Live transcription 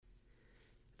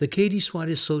The Katie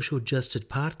Suarez Social Justice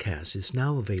Podcast is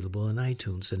now available on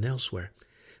iTunes and elsewhere,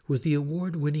 with the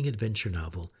award-winning adventure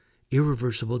novel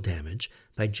Irreversible Damage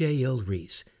by J.L.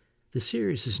 Reese. The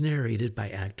series is narrated by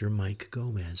actor Mike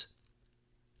Gomez.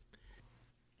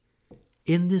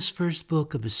 In this first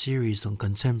book of a series on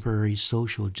contemporary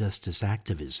social justice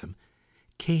activism,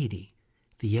 Katie,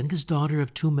 the youngest daughter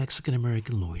of two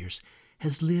Mexican-American lawyers,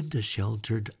 has lived a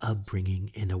sheltered upbringing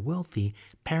in a wealthy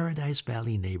Paradise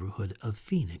Valley neighborhood of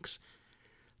Phoenix.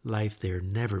 Life there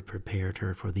never prepared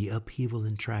her for the upheaval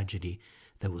and tragedy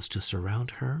that was to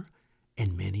surround her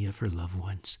and many of her loved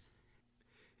ones.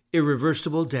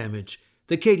 Irreversible Damage,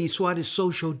 the Katie Suarez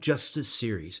Social Justice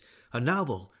Series, a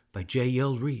novel by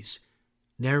J.L. Reese,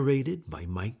 narrated by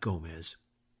Mike Gomez.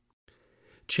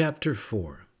 Chapter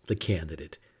 4, The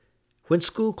Candidate. When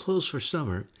school closed for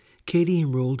summer, Katie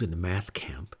enrolled in a math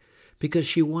camp because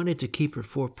she wanted to keep her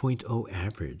 4.0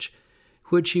 average,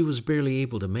 which she was barely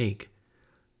able to make.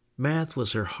 Math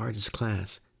was her hardest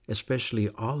class, especially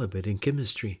all of it in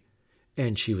chemistry,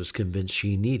 and she was convinced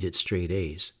she needed straight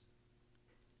A's.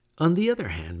 On the other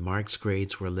hand, Mark's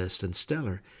grades were less than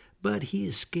stellar, but he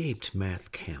escaped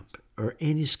math camp, or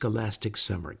any scholastic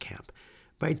summer camp,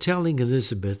 by telling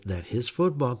Elizabeth that his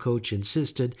football coach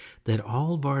insisted that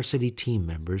all varsity team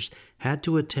members had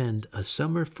to attend a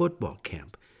summer football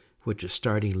camp, which was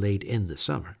starting late in the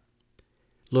summer.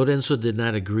 Lorenzo did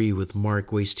not agree with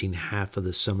Mark wasting half of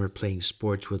the summer playing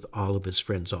sports with all of his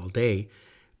friends all day,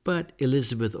 but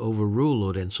Elizabeth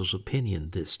overruled Lorenzo's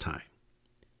opinion this time.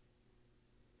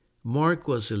 Mark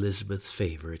was Elizabeth's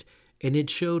favorite, and it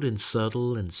showed in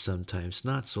subtle and sometimes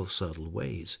not so subtle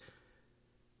ways.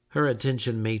 Her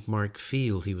attention made Mark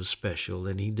feel he was special,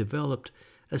 and he developed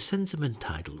a sense of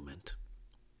entitlement.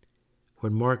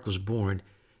 When Mark was born,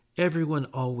 everyone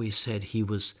always said he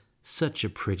was such a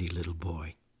pretty little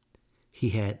boy.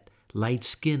 He had light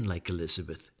skin like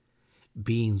Elizabeth.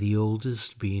 Being the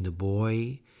oldest, being a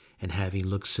boy, and having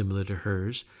looks similar to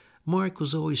hers, Mark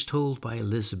was always told by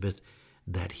Elizabeth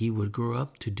that he would grow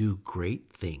up to do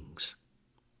great things.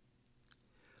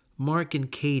 Mark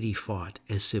and Katie fought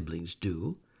as siblings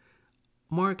do.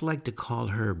 Mark liked to call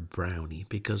her Brownie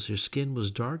because her skin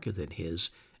was darker than his,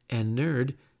 and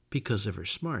Nerd because of her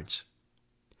smarts.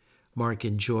 Mark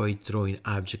enjoyed throwing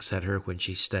objects at her when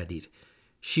she studied.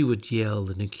 She would yell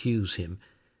and accuse him,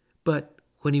 but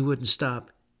when he wouldn't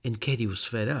stop and Katie was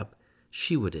fed up,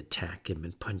 she would attack him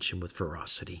and punch him with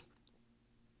ferocity.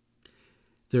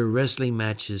 Their wrestling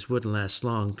matches wouldn't last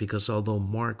long because although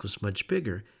Mark was much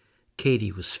bigger,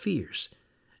 Katie was fierce,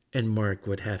 and Mark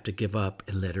would have to give up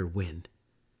and let her win.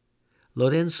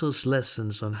 Lorenzo's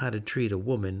lessons on how to treat a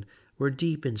woman were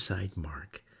deep inside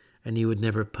Mark, and he would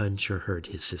never punch or hurt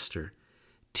his sister.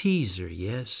 Tease her,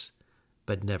 yes,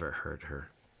 but never hurt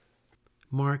her.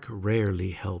 Mark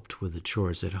rarely helped with the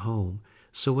chores at home,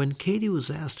 so when Katie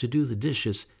was asked to do the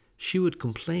dishes, she would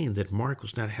complain that Mark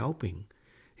was not helping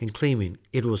and claiming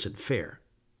it wasn't fair.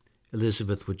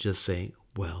 Elizabeth would just say,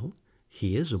 "Well,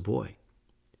 he is a boy."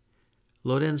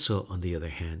 Lorenzo, on the other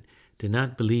hand, did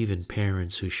not believe in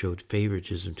parents who showed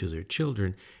favoritism to their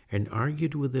children and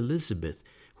argued with Elizabeth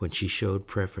when she showed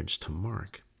preference to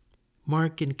Mark.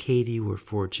 Mark and Katie were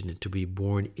fortunate to be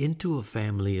born into a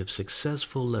family of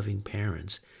successful, loving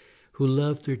parents who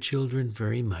loved their children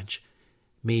very much,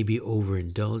 maybe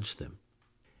overindulged them.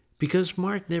 Because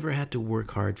Mark never had to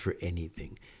work hard for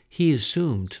anything, he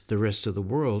assumed the rest of the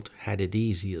world had it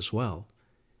easy as well.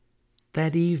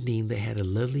 That evening they had a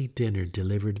lovely dinner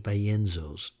delivered by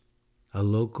Enzo's, a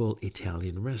local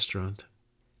Italian restaurant.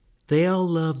 They all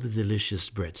loved the delicious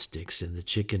breadsticks and the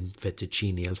chicken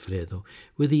fettuccine Alfredo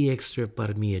with the extra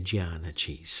Parmigiana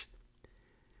cheese.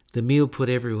 The meal put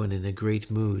everyone in a great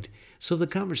mood, so the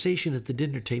conversation at the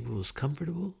dinner table was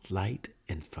comfortable, light,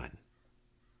 and fun.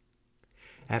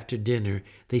 After dinner,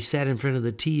 they sat in front of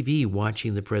the TV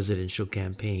watching the presidential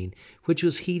campaign, which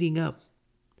was heating up.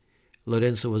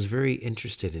 Lorenzo was very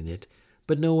interested in it,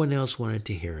 but no one else wanted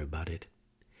to hear about it.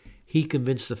 He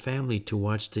convinced the family to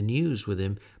watch the news with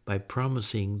him by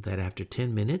promising that after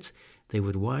 10 minutes, they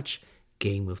would watch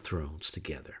Game of Thrones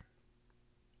together.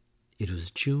 It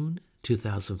was June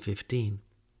 2015.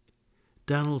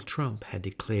 Donald Trump had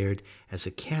declared as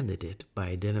a candidate by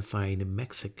identifying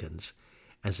Mexicans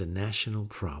as a national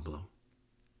problem,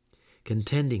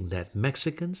 contending that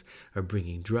Mexicans are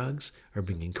bringing drugs, are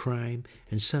bringing crime,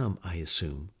 and some, I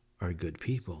assume, are good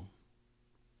people.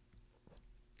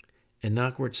 An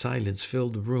awkward silence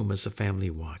filled the room as the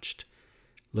family watched.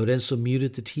 Lorenzo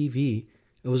muted the TV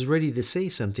and was ready to say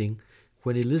something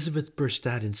when Elizabeth burst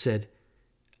out and said,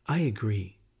 "I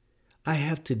agree. I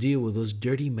have to deal with those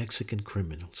dirty Mexican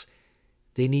criminals.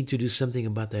 They need to do something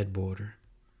about that border.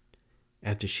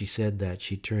 After she said that,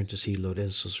 she turned to see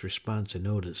Lorenzo's response and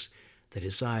noticed that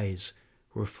his eyes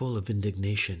were full of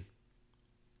indignation.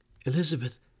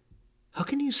 Elizabeth, how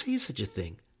can you say such a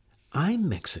thing? I'm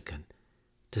Mexican.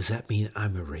 Does that mean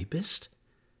I'm a rapist?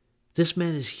 This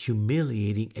man is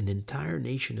humiliating an entire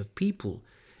nation of people,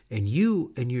 and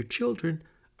you and your children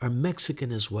are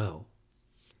Mexican as well.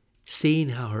 Seeing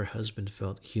how her husband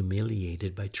felt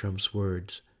humiliated by Trump's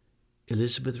words,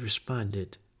 Elizabeth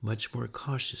responded much more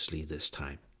cautiously this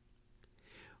time.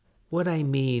 What I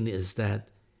mean is that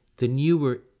the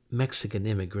newer Mexican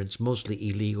immigrants, mostly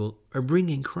illegal, are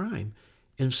bringing crime,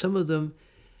 and some of them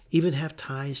even have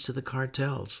ties to the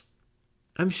cartels.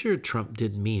 I'm sure Trump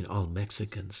didn't mean all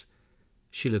Mexicans.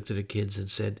 She looked at her kids and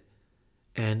said,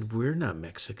 and we're not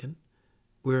Mexican.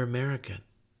 We're American.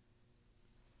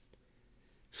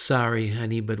 Sorry,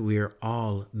 honey, but we are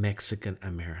all Mexican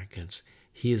Americans.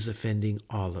 He is offending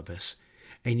all of us.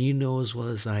 And you know as well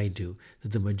as I do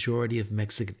that the majority of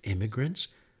Mexican immigrants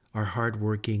are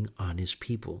hardworking, honest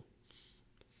people.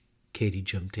 Katie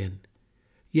jumped in.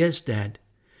 Yes, Dad,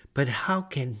 but how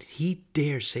can he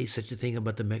dare say such a thing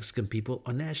about the Mexican people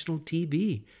on national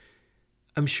TV?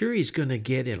 I'm sure he's going to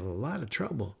get in a lot of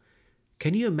trouble.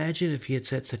 Can you imagine if he had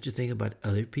said such a thing about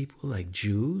other people like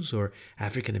Jews or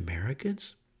African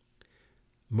Americans?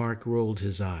 Mark rolled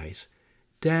his eyes.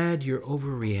 Dad, you're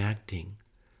overreacting.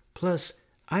 Plus,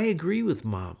 I agree with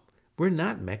Mom. We're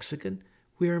not Mexican.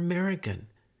 We're American.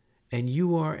 And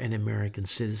you are an American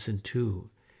citizen too.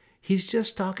 He's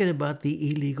just talking about the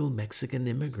illegal Mexican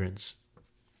immigrants.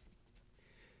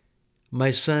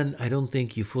 My son, I don't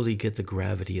think you fully get the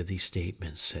gravity of these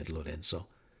statements, said Lorenzo.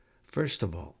 First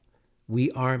of all,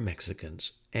 we are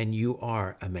Mexicans, and you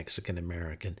are a Mexican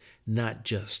American, not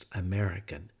just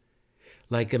American.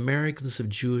 Like Americans of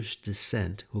Jewish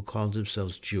descent who call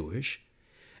themselves Jewish,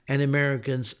 and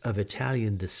Americans of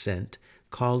Italian descent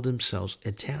call themselves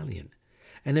Italian,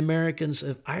 and Americans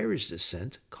of Irish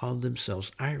descent call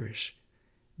themselves Irish.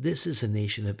 This is a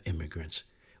nation of immigrants.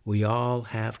 We all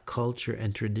have culture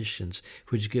and traditions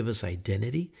which give us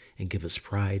identity and give us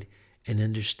pride and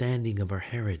understanding of our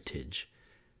heritage.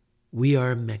 We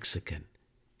are Mexican,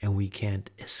 and we can't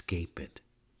escape it.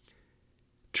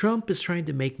 Trump is trying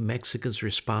to make Mexicans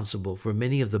responsible for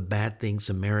many of the bad things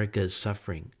America is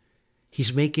suffering.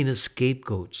 He's making us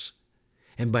scapegoats.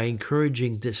 And by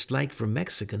encouraging dislike for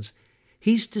Mexicans,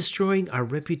 he's destroying our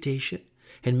reputation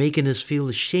and making us feel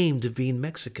ashamed of being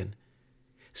Mexican.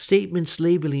 Statements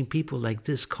labeling people like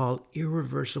this cause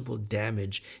irreversible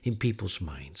damage in people's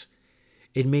minds.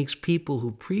 It makes people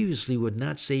who previously would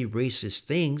not say racist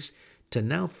things to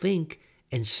now think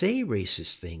and say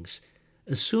racist things,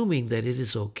 assuming that it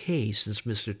is okay since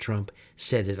Mr. Trump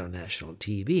said it on national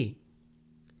TV.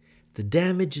 The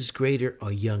damage is greater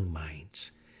on young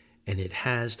minds, and it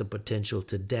has the potential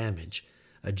to damage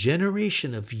a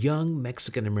generation of young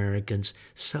Mexican Americans'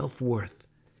 self-worth,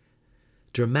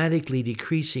 dramatically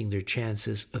decreasing their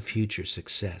chances of future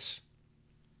success.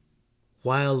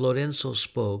 While Lorenzo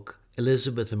spoke,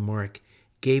 Elizabeth and Mark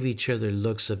gave each other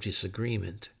looks of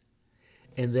disagreement.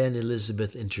 And then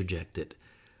Elizabeth interjected,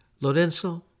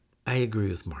 Lorenzo, I agree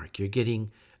with Mark. You're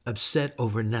getting upset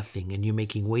over nothing, and you're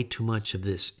making way too much of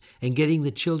this and getting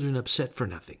the children upset for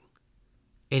nothing.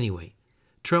 Anyway,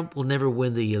 Trump will never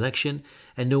win the election,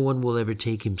 and no one will ever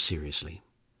take him seriously.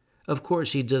 Of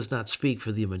course, he does not speak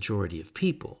for the majority of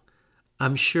people.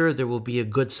 I'm sure there will be a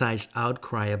good-sized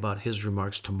outcry about his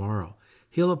remarks tomorrow.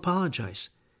 He'll apologize,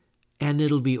 and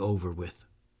it'll be over with.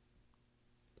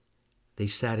 They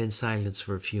sat in silence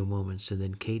for a few moments, and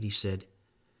then Katie said,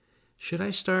 Should I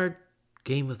start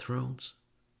Game of Thrones?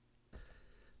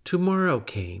 Tomorrow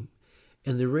came,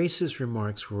 and the racist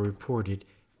remarks were reported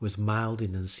with mild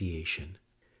enunciation.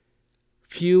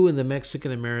 Few in the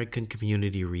Mexican-American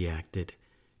community reacted,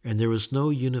 and there was no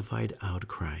unified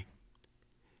outcry.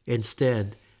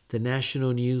 Instead, the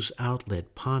national news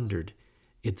outlet pondered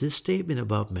if this statement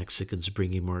about Mexicans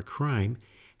bringing more crime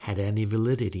had any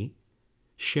validity,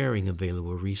 sharing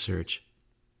available research.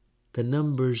 The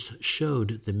numbers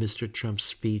showed that Mr. Trump's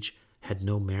speech had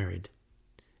no merit,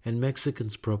 and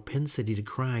Mexicans' propensity to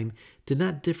crime did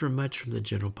not differ much from the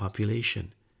general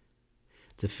population.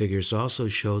 The figures also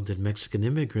showed that Mexican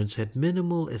immigrants had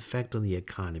minimal effect on the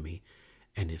economy,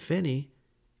 and if any,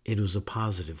 it was a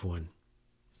positive one.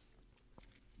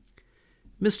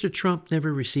 Mr. Trump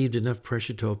never received enough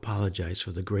pressure to apologize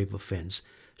for the grave offense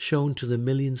shown to the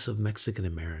millions of Mexican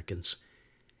Americans.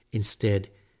 Instead,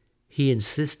 he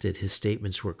insisted his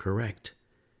statements were correct,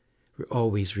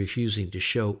 always refusing to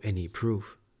show any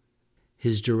proof.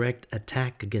 His direct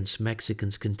attack against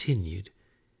Mexicans continued,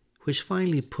 which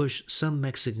finally pushed some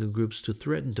Mexican groups to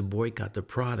threaten to boycott the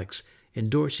products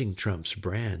endorsing Trump's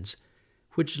brands,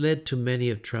 which led to many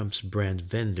of Trump's brand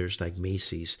vendors like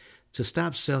Macy's to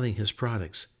stop selling his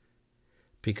products.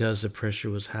 Because the pressure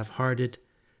was half-hearted,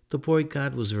 the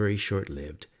boycott was very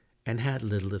short-lived and had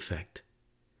little effect.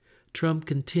 Trump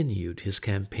continued his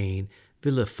campaign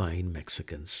vilifying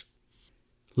Mexicans.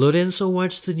 Lorenzo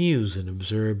watched the news and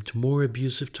observed more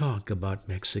abusive talk about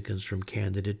Mexicans from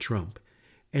candidate Trump,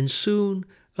 and soon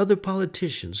other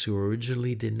politicians who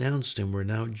originally denounced him were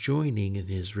now joining in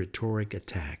his rhetoric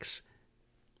attacks.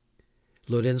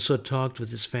 Lorenzo talked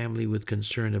with his family with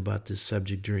concern about this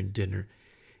subject during dinner,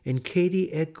 and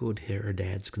Katie echoed her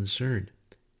dad's concern.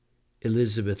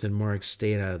 Elizabeth and Mark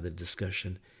stayed out of the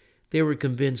discussion. They were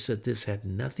convinced that this had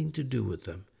nothing to do with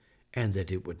them and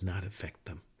that it would not affect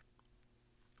them.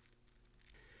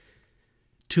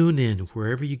 Tune in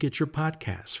wherever you get your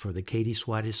podcasts for the Katie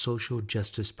Suarez Social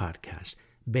Justice Podcast,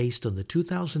 based on the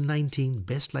 2019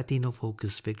 Best Latino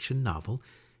Focus fiction novel,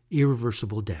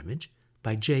 Irreversible Damage,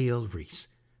 by J.L. Reese.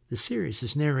 The series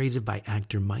is narrated by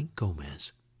actor Mike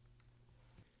Gomez.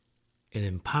 An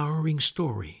empowering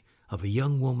story of a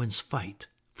young woman's fight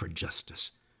for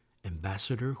justice.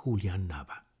 Ambassador Julian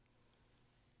Nava.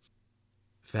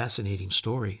 Fascinating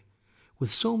story.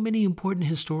 With so many important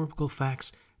historical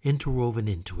facts interwoven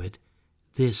into it,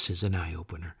 this is an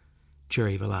eye-opener.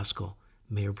 Jerry Velasco,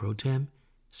 Mayor Pro Tem,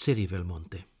 City of El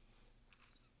Monte.